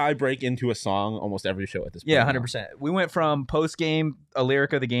feel like I break into a song almost every show at this point. Yeah, now. 100%. We went from post game, a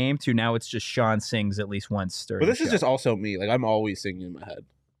lyric of the game, to now it's just Sean sings at least once during But this the is show. just also me. Like I'm always singing in my head.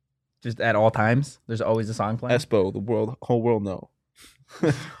 Just at all times. There's always a song playing. Espo, the whole world know.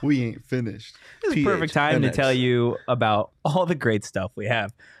 We ain't finished. This is a perfect time to PHNX. tell you about all the great stuff we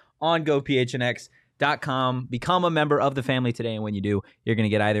have on GoPHNX.com. Become a member of the family today, and when you do, you're going to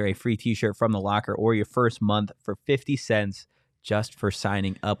get either a free t-shirt from the locker or your first month for 50 cents just for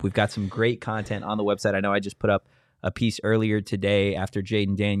signing up. We've got some great content on the website. I know I just put up a piece earlier today after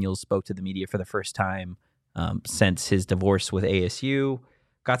Jaden Daniels spoke to the media for the first time since his divorce with ASU.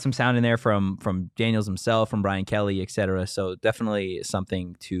 Got some sound in there from Daniels himself, from Brian Kelly, etc. So definitely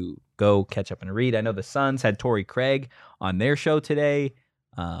something to go catch up and read. I know the Suns had Torrey Craig on their show today.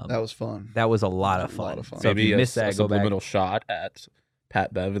 That was fun. That was a lot That of was a lot fun. of fun. So if Maybe you a missed that, go back. subliminal shot at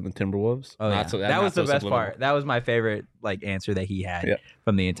Pat Bev and the Timberwolves. Oh, yeah. Not so- that not was the so best subliminal. part. That was my favorite answer that he had Yeah.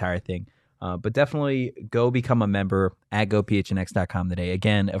 from the entire thing. But definitely go become a member at GoPHNX.com today.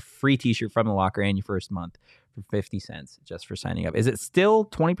 Again, a free t-shirt from the locker and your first month for 50 cents just for signing up. Is it still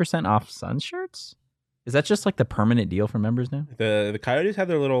 20% off Sun shirts? Is that just like the permanent deal for members now? The Coyotes had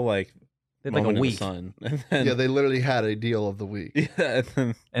their little like They had like a moment in the week. sun. And then, Yeah, they literally had a deal of the week. yeah, and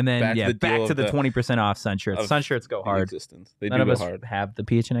then And then, Back to the back deal to of the the- 20% off Sun shirts. of Sun shirts go in hard. existence. They None do of go us hard. have the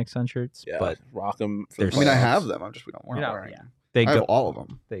PHNX Sun shirts, Yeah, but rock them. For there's- I mean, I playoffs. have them. I'm just we're you not know, wearing yeah. them. They I have go. all of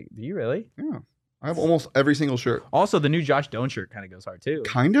them. Do you really? Yeah, I have almost every single shirt. Also, the new Josh Doan shirt kind of goes hard too.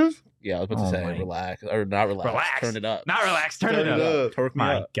 Kind of. Yeah, I was about Oh to say my- relax or not relax. Relax. Turn it up. Not relax. Turn Turn it it up. up. Torque me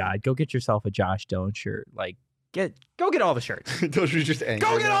My up. God, go get yourself a Josh Doan shirt. Like, go get all the shirts. Those are just angry.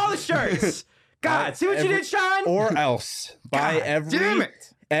 Go get now. all the shirts. God, see what you Every- did, Sean? Or else buy God damn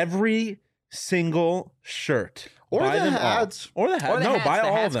it. every single shirt. Or buy the them all. hats. Or the hats. Or the No, hats. buy The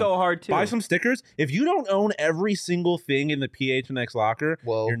all hats of them. go hard too. Buy some stickers. If you don't own every single thing in the PHNX locker,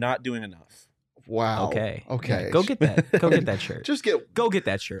 Well, you're not doing enough. wow. Okay. Okay. Yeah, go get that. Go get that shirt. Just get Go get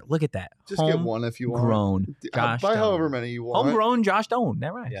that shirt. Look at that. get one if you want. Homegrown Josh Buy Doan. however many you want. Homegrown Josh Doan.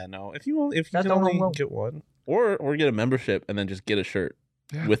 That right. Yeah, no. If you That's can the only wrong road. get one, or get a membership and then just get a shirt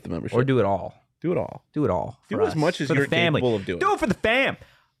Yeah. with the membership, Or do it all. do it all. Do it all. Do for as us, much as for you're the family. capable of doing. Do it for the fam.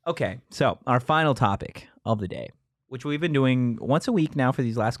 Okay, so our final topic of the day, which we've been doing once a week now for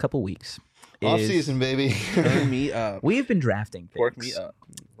these last couple weeks, Off is season, baby. Turn me up. we've been drafting Pork things. me up.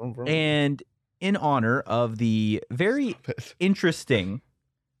 Vroom, vroom. And in honor of the very interesting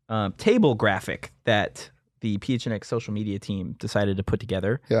table graphic that the PHNX social media team decided to put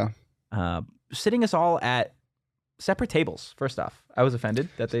together, Yeah. sitting us all at separate tables. First off, I was offended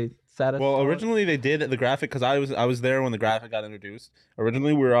that they sat us. Well, all- originally they did the graphic because I was there when the graphic got introduced.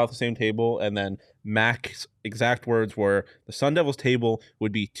 Originally we were all at the same table, and then Mac's exact words were, "The Sun Devils table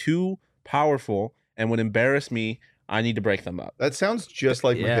would be too powerful and would embarrass me. I need to break them up." That sounds just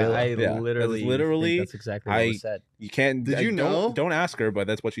like yeah, Michaela. I Yeah, literally, that's literally- think that's exactly what I- was said. You can't. Did you don't- know? Don't ask her, but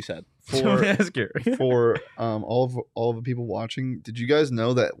that's what she said. Don't For ask her. for all of the people watching, did you guys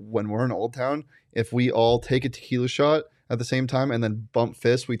know that when we're in Old Town, if we all take a tequila shot at the same time and then bump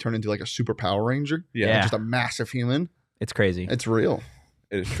fists, we turn into like a super Power Ranger? Yeah. Just a massive human. It's crazy. It's real.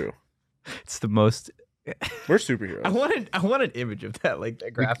 It is true. It's the most. We're superheroes. I want an image of that, like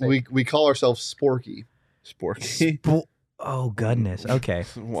that graphic. We call ourselves Sporky. Sporky. Oh goodness. Okay.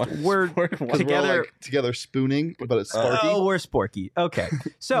 What? We're- Spork- what? Because Together- we're all like together spooning, but it's Sparky. Oh, we're Sporky. Okay. I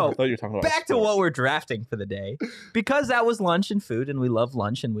So thought you were talking about back to sports. what we're drafting for the day, because that was lunch and food, and we love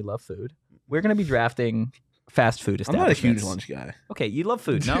lunch and we love food. We're gonna be drafting fast food I'm not a establishments. huge lunch guy. Okay, you love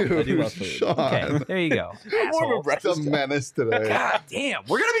food, no? Dude, I do love food. Sean. Okay, there you go. More of a Asshole. breakfast It's a guy. menace today. God damn,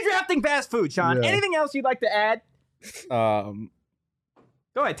 we're gonna be drafting fast food, Sean. Yeah. Anything else you'd like to add? Um,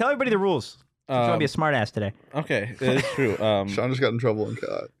 Go ahead, tell everybody the rules. You want to be a um, smart ass today. okay, it is true. Sean just got in trouble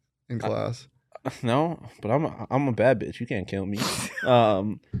in class. No, but I'm a bad bitch. You can't kill me.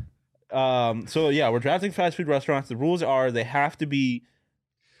 So yeah, we're drafting fast food restaurants. The rules are they have to be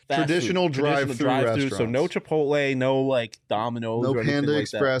fast Traditional food. drive-through So no restaurants. Chipotle, no like Domino's, No or anything Panda like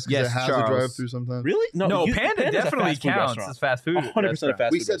Express because Yes, it has Charles. a drive-through sometimes. That. Really? No, you- Panda Panda's a definitely fast food counts restaurant. as fast food. 100% a restaurant.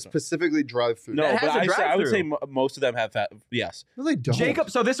 fast We food said restaurant. specifically drive-through. No, That but has a I would say drive-through. most of them have fat. Yes. No, they don't. Jacob,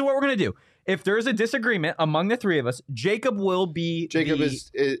 so this is what we're gonna do. If there's a disagreement among the three of us, Jacob will be Jacob the-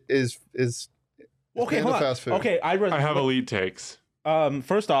 is Okay, Panda hold on. fast food. Okay, I have elite takes.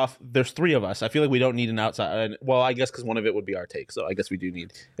 First off, there's three of us. I feel like we don't need an outside. Well, I guess because one of it would be our take, so I guess we do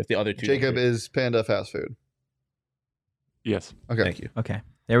need if the other two. Jacob don't agree. is Panda fast food. Yes. Okay. Thank you. Okay,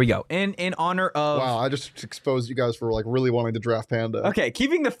 there we go. In honor of Wow, I just exposed you guys for like really wanting to draft Panda. okay,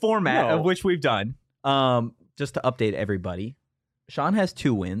 keeping the format No. of which we've done. Just to update everybody, Sean has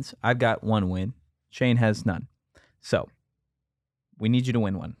 2 wins. I've got 1 win. Shane has none. So we need you to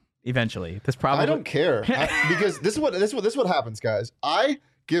win one eventually. This probably I don't care because this is what happens, guys. I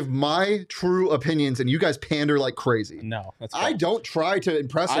give my true opinions, and you guys pander like crazy. No, that's I false. don't try to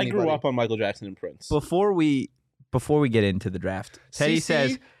impress I anybody. grew up on Michael Jackson and Prince. before we get into the draft. Teddy CC,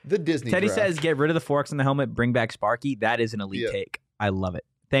 says the Disney. Teddy draft. says get rid of the forks in the helmet, bring back Sparky. That is an elite Yeah. take. I love it.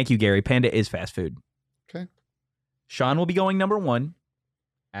 Thank you, Gary. Panda is fast food. Okay. Sean will be going number 1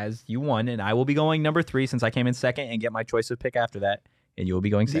 as you won, and I will be going number 3 since I came in second and get my choice of pick after that. And you will be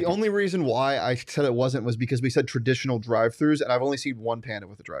going second. The only reason why I said it wasn't was because we said traditional drive-throughs, and I've only seen one Panda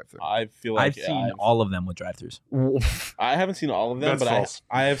with a drive-through. I feel like I've seen all of them with drive-throughs. I haven't seen all of them, That's but false.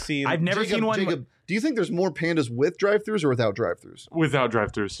 I have seen. I've never seen one. Jacob, do you think there's more Pandas with drive-throughs or without drive-throughs? Without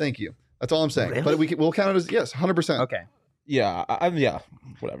drive-throughs. Thank you. That's all I'm saying. Really? But we'll count it as yes, 100%. Okay. yeah, yeah,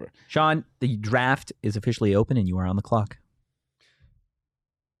 whatever. Sean, the draft is officially open and you are on the clock.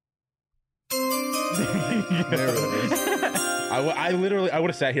 There it is. I literally would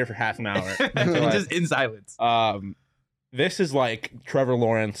have sat here for half an hour. Just in silence. This is like Trevor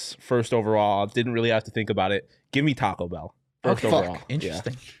Lawrence, first overall. Didn't really have to think about it. Give me Taco Bell, first fuck. overall.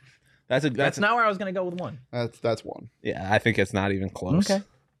 Interesting. Yeah. That's not where I was going to go with 1. That's one. Yeah, I think it's not even close. Okay.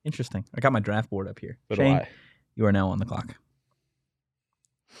 Interesting. I got my draft board up here. But do Shane, I. you are now on the clock.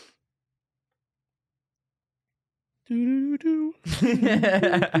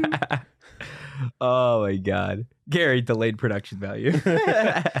 Oh my God. Gary, delayed production value. Give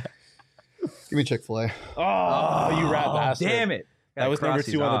me Chick-fil-A. Oh, you rat bastard. Damn it. That was number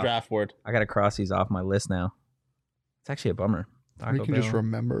 2 on the draft board. I got to cross these off my list now. It's actually a bummer. Or you can just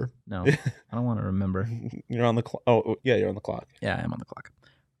remember. No, I don't want to remember. You're on the clock. Oh, yeah, you're on the clock. Yeah, I am on the clock.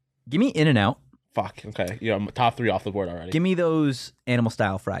 Give me In-N-Out. Fuck. Okay. Yeah, I'm top 3 off the board already. Give me those animal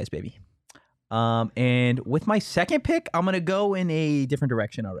style fries, baby. And with my second pick, I'm gonna go in a different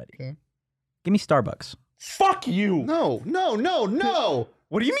direction already. Okay. Give me Starbucks. Fuck you. No.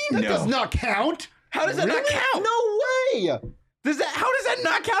 What do you mean? That does not count. How does that not Really? count? No way. How does that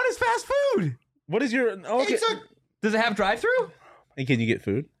not count as fast food? What is your? Okay. Does it have drive-through? And can you get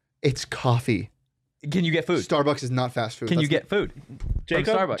food? It's coffee. Can you get food? Starbucks is not fast food. Can you get food?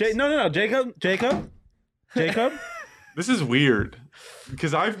 Jacob. Starbucks. No. Jacob. This is weird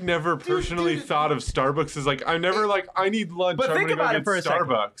because I've never personally thought of Starbucks as like I never like I need lunch. But I'm think gonna about go it get for a second.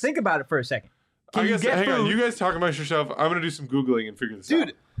 Starbucks. Think about it for a second. Can I you guess get hang on, food? you guys talk amongst yourself. I'm gonna do some googling and figure this out.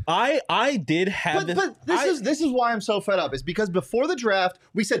 Dude, I did have but this is why I'm so fed up. Is because before the draft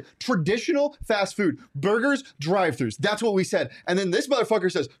we said traditional fast food, burgers, drive-throughs. That's what we said. And then this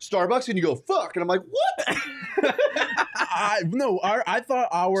motherfucker says Starbucks, and you go fuck, and I'm like, what? I thought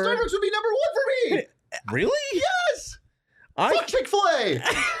our Starbucks would be number 1 for me. really. Yes. Fuck Chick-fil-A.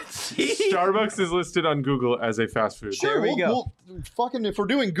 Starbucks is listed on Google as a fast food. Sure, There we go. We'll fucking if we're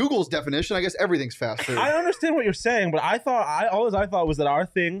doing Google's definition, I guess everything's fast food. I understand what you're saying, but I thought all I thought was that our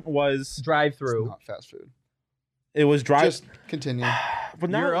thing was It's drive-through. not fast food. it was drive. Just continue. but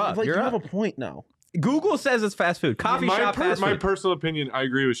now You're up, like, you're you up. have a point now. Google says it's fast food. Coffee shop fast my food. personal opinion, I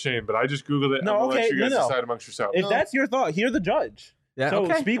agree with Shane, but I just googled it. No, I'm gonna okay, let you guys no. decide amongst yourselves. If that's your thought, hear the judge. Yeah, So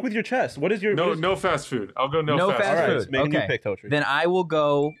okay. speak with your chest. What is your No fast food. I'll go no, No fast fast All right, food. food. make a new Okay. pick, Totri. Then I will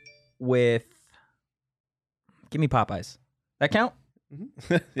go with. Give me Popeyes. That count?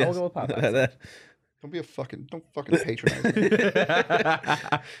 Yes. I'll go with Popeyes. Don't fucking patronize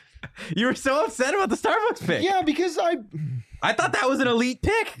me. You were so upset about the Starbucks pick. Yeah, because I thought that was an elite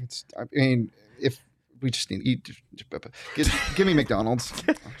pick. I mean, if we just need to eat, give me McDonald's.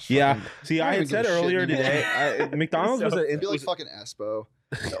 Yeah. See, I I don't had said give a shit earlier anymore. today, McDonald's was I a. feel like fucking Espo.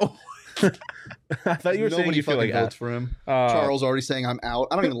 I thought you were saying Nobody you feel fucking like votes for him. Uh, Charles already saying I'm out.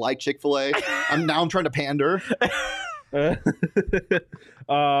 I don't even like Chick-fil-A. I'm trying to pander.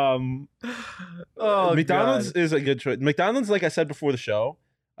 McDonald's is a good choice. McDonald's, like I said before the show,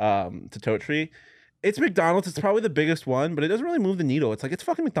 to Totri, it's McDonald's. It's probably the biggest one, but it doesn't really move the needle. It's like it's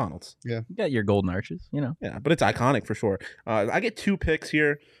fucking McDonald's. You got your golden arches, you know. Yeah, but it's iconic for sure. I get 2 picks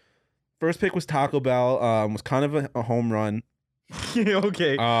here. First pick was Taco Bell. Was kind of a home run.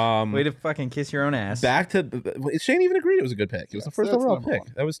 Okay. Um, Way to fucking kiss your own ass. back to Shane even agreed it was a good pick. It was the first that's overall number pick.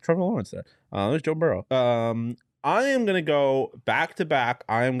 1. That was Trevor Lawrence there. That was Joe Burrow. I am gonna go back to back.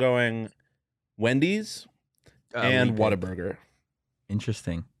 I am going Wendy's and elite pick. Whataburger.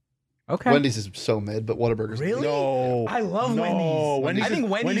 Interesting. Okay. Wendy's is so mid, but Whataburger's Really? No, I love no. Wendy's. Wendy's I think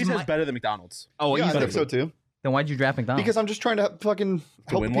is, Wendy's is might- better than McDonald's. Oh, Yeah, I easily. think so too. Then why'd you draft McDonald's? Because I'm just trying to fucking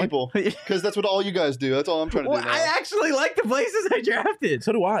help win one? people. Because that's what all you guys do. That's all I'm trying to Well, do now. I actually like the places I drafted.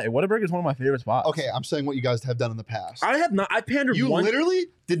 So do I. Whataburger is one of my favorite spots. Okay, I'm saying what you guys have done in the past. I have not. I pandered You one. literally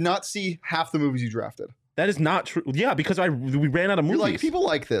did not see half the movies you drafted. That is not true. Yeah, because we ran out of You're movies. like, people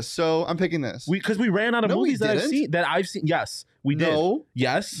like this, so I'm picking this. Because we ran out of No, we movies that didn't. I've seen. Yes, we did. No.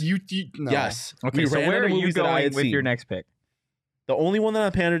 Yes. You no. Yes. Okay, we so ran where out are of you movies that I going had with seen. your next pick? The only one that I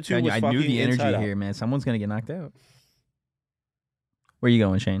pandered to was I knew fucking the energy Inside Out. here, man. Someone's gonna get knocked out. Where you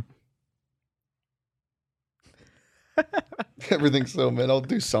going, Shane? Everything's so mid. I'll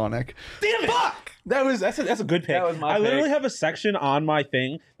do Sonic. Damn it! Fuck! That's a good pick. That was my I literally pick. have a section on my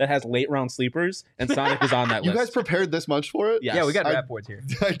thing that has late round sleepers, and Sonic was on that You list. guys prepared this much for it? Yes. Yeah, we got I- draft boards here.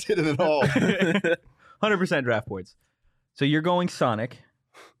 I didn't at all. 100% draft boards. So you're going Sonic.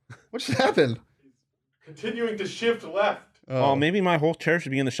 What just happened? Continuing to shift left. Oh, maybe my whole chair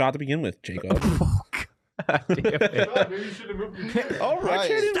should be in the shot to begin with, Jacob. God damn it. God, maybe you should have moved your chair. All right.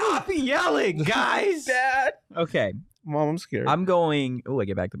 Stop yelling, guys. Dad. Okay, Mom, I'm scared. I'm going. Oh, I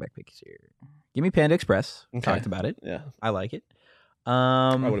get back-to-back picks here. Give me Panda Express. Okay. Talked about it. yeah. I like it.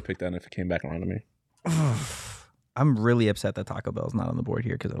 I would have picked that if it came back around to me. I'm really upset that Taco Bell's not on the board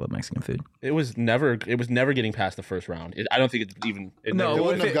here because I love Mexican food. It was never getting past the first round. I don't think it's even. No, It well,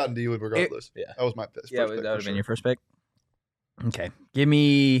 wouldn't if have gotten to you regardless. Yeah. That was my first Yeah, pick, that for would have sure. been your first pick. Okay, give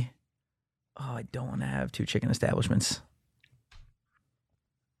me. Oh, I don't want to have two chicken establishments.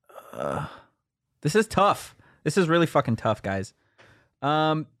 This is tough. This is really fucking tough, guys.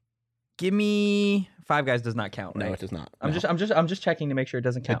 Give me Five Guys. Does not count, No, right? it does not. I'm just checking to make sure it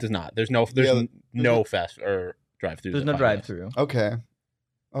doesn't It count. does not. There's no Yeah, fast or drive-throughs. There's at no Five drive Guys. through. Okay.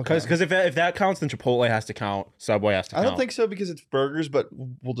 Okay. Because if that counts, then Chipotle has to count. Subway has to I count. don't think so because it's burgers, but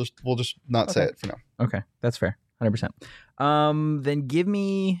we'll just not say Okay. it for now. Okay, that's fair. 100%. Then give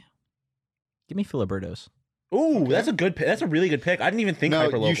me Filiberto's. Ooh, Okay. that's a good pick. That's a really good pick. I didn't even think No,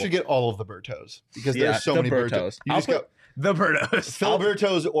 hyperlocal. you should get all of the Bertos because Yeah, there's so the many Bertos. You I'll just put- go The Berto's.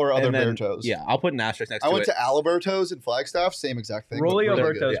 Filibertos or other and then- Bertos. Yeah, I'll put an asterisk next I to went it. to Alibertos in Flagstaff, same exact thing. but Rolly really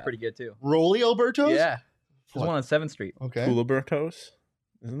Alberto's good. yeah. pretty good too. Rolly Albertos? Yeah, there's What? one on 7th Street. Okay. Filibertos.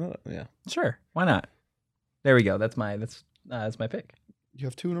 Isn't that? Yeah. Sure, why not? There we go. That's my pick. You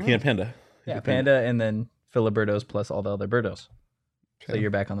have two in a row. Peanut Panda. Yeah, Panda and then Filiberto's plus all the other Bertos. So Okay.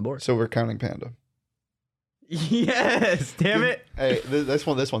 you're back on the board. So we're counting Panda. Yes, damn it. Hey, this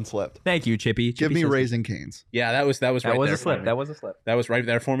one slipped. Thank you, Chippy. Give Chippy me says- Raising Canes. Yeah, that was That right was there a for slip. me. That was a slip. That was right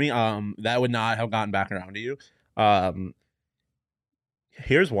there for me. That would not have gotten back around to you.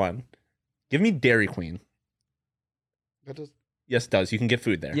 Here's one. Give me Dairy Queen. That does. Yes, it does. You can get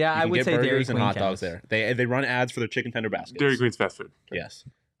food there. Yeah, you I can would get say Dairy burgers and Queen hot dogs counts. there. They run ads for their chicken tender baskets. Dairy Queen's fast food. Yes.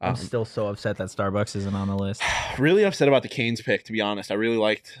 I'm still so upset that Starbucks isn't on the list. Really upset about the Canes pick, to be honest. I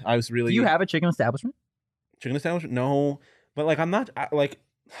was really Do you have a chicken establishment? chicken establishment? No, but like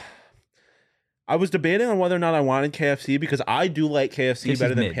I was debating on whether or not I wanted KFC because I do like KFC KFC's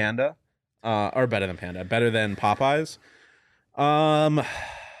better than mid. Panda, or better than Popeyes.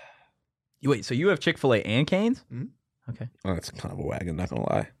 Wait, so you have Chick-fil-A and Cane's? Mhm. Okay. Oh, that's kind of a wagon, not gonna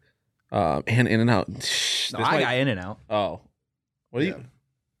lie. And In-N-Out. No, I got In-N-Out. Oh, what Yeah.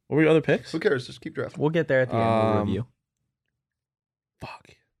 What were your other picks? Who cares? Just keep drafting. We'll get there at the end. We'll Um, review.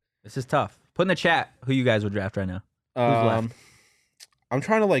 Fuck. This is tough. Put in the chat who you guys would draft right now. left? I'm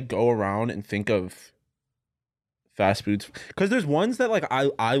trying to like go around and think of fast foods because there's ones that like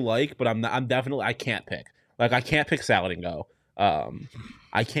I like, but I can't pick. Like I can't pick Salad and Go.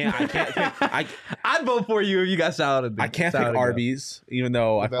 I can't pick. I'd vote for you if you got salad. I can't pick Arby's, even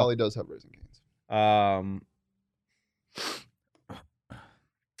though The Valley does have Raising Canes.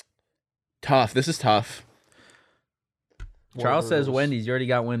 Tough. This is tough. Charles says Whataburger's- Wendy's. You already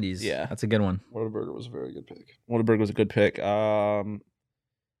got Wendy's. Yeah. That's a good one. Whataburger was a very good pick. Whataburger was a good pick. I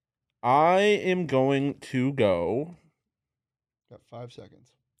am going to go. Got 5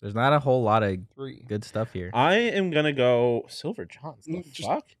 seconds. There's not a whole lot of 3. good stuff here. I am gonna go Silver John's. The Just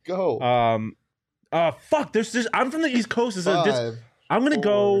fuck? Go. Fuck. I'm from the East Coast. 5. I'm gonna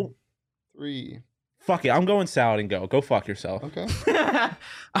go. 3. Fuck it. I'm going Salad and Go. Go fuck yourself. Okay.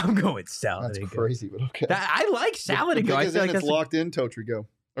 I'm going salad. That's and Go. crazy, but okay. I like salad and The go. I pick is feel in, like it's that's locked in. Totri, go.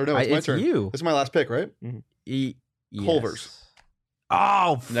 Or no, it's my it's turn. you. This is my last pick, right? Yes. Culver's.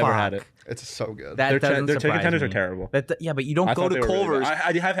 Oh, fuck. Never had it. It's so good. That Their doesn't chicken surprise tenders me. are terrible. Yeah, but you don't I go thought to they were really good. Culver's.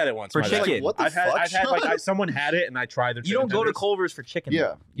 I have had it once. For my bad. chicken. Like, what the I've fuck? had like Sean? someone had it and I tried their. You don't chicken go to tenders. Culver's for chicken. Yeah, though.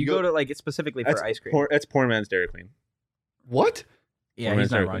 You you go go- to like it's specifically That's for ice cream. That's poor man's Dairy Queen. What? Yeah, Or he's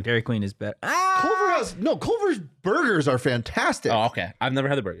is not Dairy wrong. Queen? Dairy Queen is better. Culver's burgers are fantastic. Oh, okay. I've never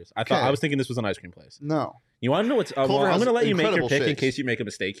had the burgers. I Okay. was thinking this was an ice cream place. No. You want to know what's? Well, Culver I'm has going to let you make your incredible pick in shakes. case you make a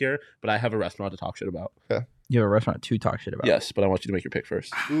mistake here. But I have a restaurant to talk shit about. You have a restaurant to talk shit about. Yes, but I want you to make your pick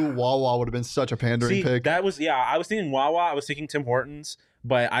first. Ooh, Wawa would have been such a pandering See, pick. that was I was thinking Wawa. I was thinking Tim Hortons,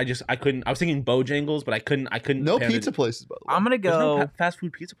 but I couldn't. I was thinking Bojangles, but I couldn't. No pander- pizza places, by the way. I'm gonna There's no go. fast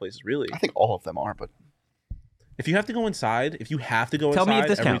food pizza places, really. I think all of them are, but If you have to go inside, Tell me if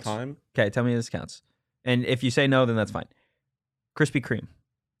this every counts. time. Okay, tell me if this counts. And if you say no, then that's fine. Krispy Kreme.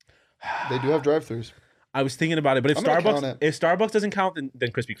 they do have drive-throughs. I was thinking about it, but I'm gonna count it. if Starbucks doesn't count, then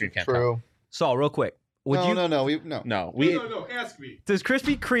Krispy Kreme can't count. True. Saul, real quick. Would No, you? no. No, No, ask me. Does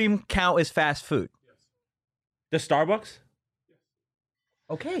Krispy Kreme count as fast food? the Starbucks.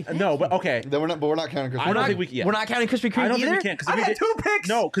 Okay. No, but okay. Then we're not counting. I don't think we. Yeah. We're not counting Krispy Kreme I don't either. think we can because I had 2 picks.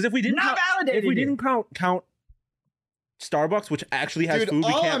 No, because if we didn't Not count, validated if we it. didn't count Starbucks, which actually has Dude, food,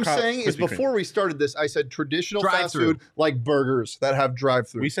 we all can't I'm count saying is Krispy Kreme. before we started this, I said traditional fast Drive-thru. food like burgers that have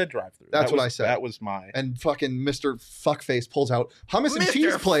drive-through. we said drive-through. That's what I said. That was my. And fucking Mr. Fuckface pulls out hummus and Mr.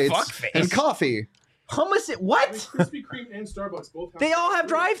 cheese plates Fuckface. and coffee. Hummus. What? Krispy Kreme and Starbucks both have. They all have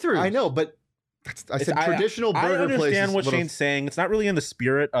drive-throughs. I know, but I said traditional I burger places. understand what would've- Shane's saying. It's not really in the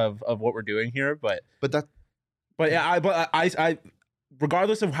spirit of what we're doing here, but But yeah, I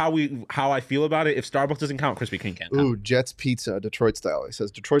regardless of how I feel about it, if Starbucks doesn't count, Krispy Kreme can't count. ooh, Jets Pizza, Detroit style. He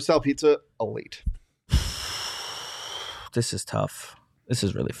says Detroit style pizza, elite. This is tough. This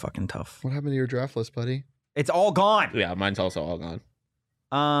is really fucking tough. What happened to your draft list, buddy? It's all gone. Yeah, mine's also all gone.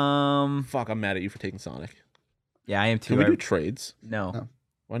 Fuck, I'm mad at you for taking Sonic. Yeah, I am too. Can we do trades? No. No.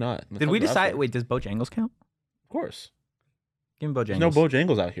 Why not? Did we decide? Wait, does Bojangles count? Of course. Give me Bojangles. There's no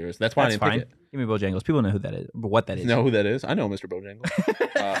Bojangles out here. So that's why That's I didn't fine. pick it. Give me Bojangles. People know who that is, what that is. You know who that is? I know Mr. Bojangles.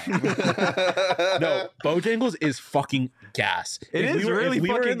 No, Bojangles is fucking gas. It is really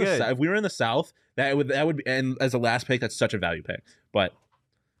fucking good. If we were in the South, that would be, and as a last pick, that's such a value pick. But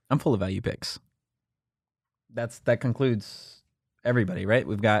I'm full of value picks. That concludes everybody, right?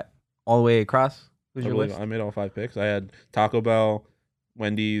 We've got all the way across. Who's your list? I made all 5 picks. I had Taco Bell,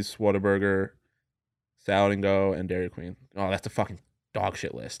 Wendy's, Whataburger, Salad and Go, and Dairy Queen. Oh, that's a fucking dog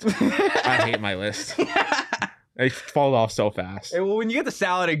shit list. I hate my list. It falls off so fast. Well, when you get the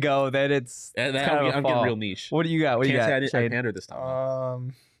salad and go, then it's And kind of a I'm fall. getting real niche. What do you got? What do you Can't got? say I Shane? pandered this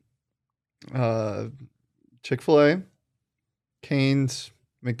time. Chick-fil-A, Cane's,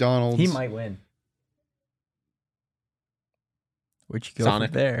 McDonald's. He might win. Where'd you go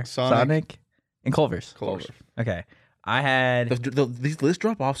Sonic. from there? Sonic. And Culver's. Culver's. Okay. I had. These lists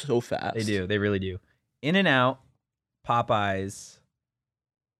drop off so fast. They do. They really do. In-N-Out, Popeyes,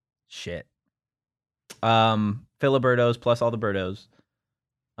 shit. Filiberto's plus all the Birdos.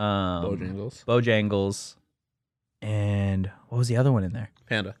 Bojangles. And what was the other one in there?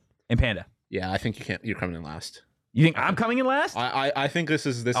 Panda. And Panda. Yeah, I think you can't. You're coming in last. You think I'm coming in last? I think this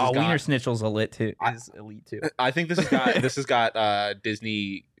is oh, Wiener got, Schnitzel's elite too. Is elite too. I think this has got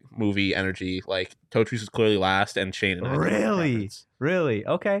Disney movie energy. Like Totri's is clearly last, and Shane and I. Really?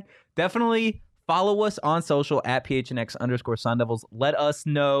 Okay. Definitely follow us on social at PHNX_Sun Devils. Let us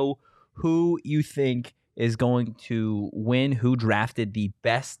know who you think is going to win, who drafted the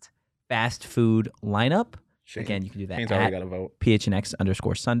best fast food lineup. Shane. Again, you can do that Shane's at already got a vote.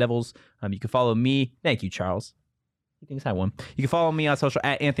 PHNX_Sun Devils. You can follow me. Thank you, Charles. He thinks I won. You can follow me on social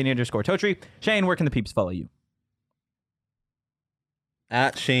at Anthony_Totri. Shane, where can the peeps follow you?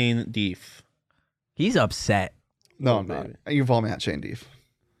 At Shane Deef. He's upset. No, Oh, I'm not. baby. You can follow me at Shane Deef.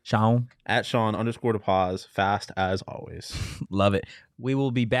 Sean, At Sean_DePause. Fast as always. love it. We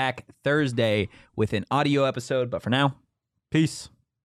will be back Thursday with an audio episode, but for now, peace.